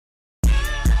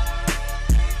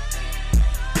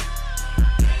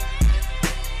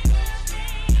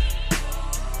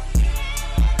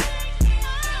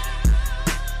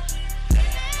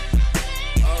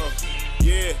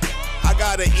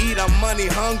money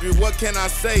hungry, what can I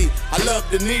say? I love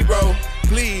De Niro,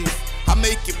 please. I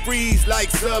make it freeze like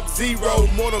Sub-Zero,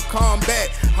 Mortal Kombat.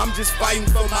 I'm just fighting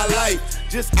for my life,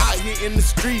 just out here in the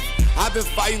street. I've been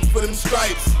fighting for them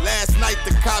stripes. Last night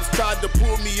the cops tried to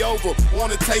pull me over,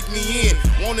 wanna take me in,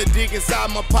 wanna dig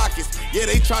inside my pockets. Yeah,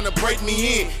 they tryna break me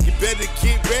in. You better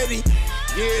get ready,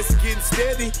 yeah, it's getting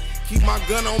steady. Keep my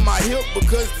gun on my hip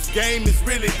because this game is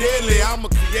really deadly. I'ma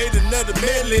create another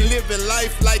medley, living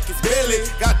life like it's belly.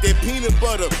 Got that peanut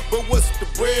butter, but what's the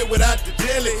bread without the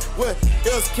jelly? What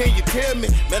else can you tell me?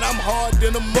 Man, I'm hard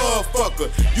than a motherfucker.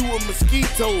 You a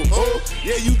mosquito, oh,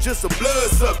 yeah, you just a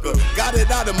bloodsucker. Got it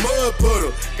out of mud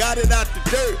puddle, got it out the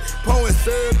dirt. Pouring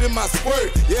syrup in my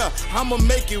squirt, yeah, I'ma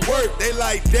make it work. They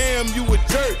like, damn, you a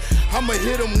jerk. I'ma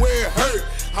hit them where it hurt.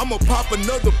 I'ma pop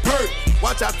another perk.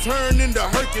 Watch I turn into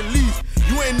Hercules.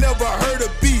 You ain't never heard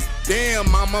of beast. Damn,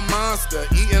 I'm a monster,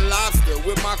 eating lobster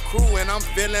with my crew and I'm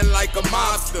feeling like a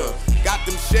monster. Got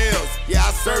them shells, yeah,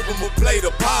 I serve them a plate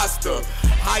of pasta.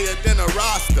 Higher than a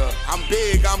roster, I'm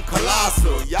big, I'm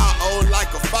colossal. Y'all old like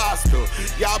a foster.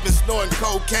 Y'all been snorting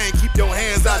cocaine, keep your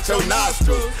hands out your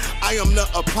nostrils. I am the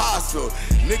apostle,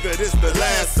 nigga, this the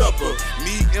last supper.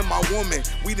 Me and my woman,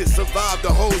 we done survived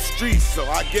the whole street, so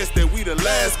I guess that we the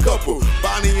last couple.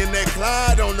 Bonnie and that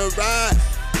Clyde on the ride,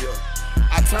 yeah.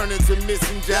 I turn into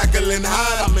Missing Jacqueline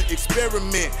Hyde, I'm an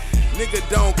experiment. Nigga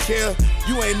don't care,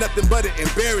 you ain't nothing but an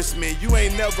embarrassment. You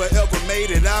ain't never ever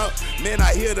made it out. Man,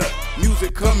 I hear the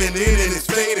music coming in and it's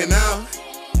fading out.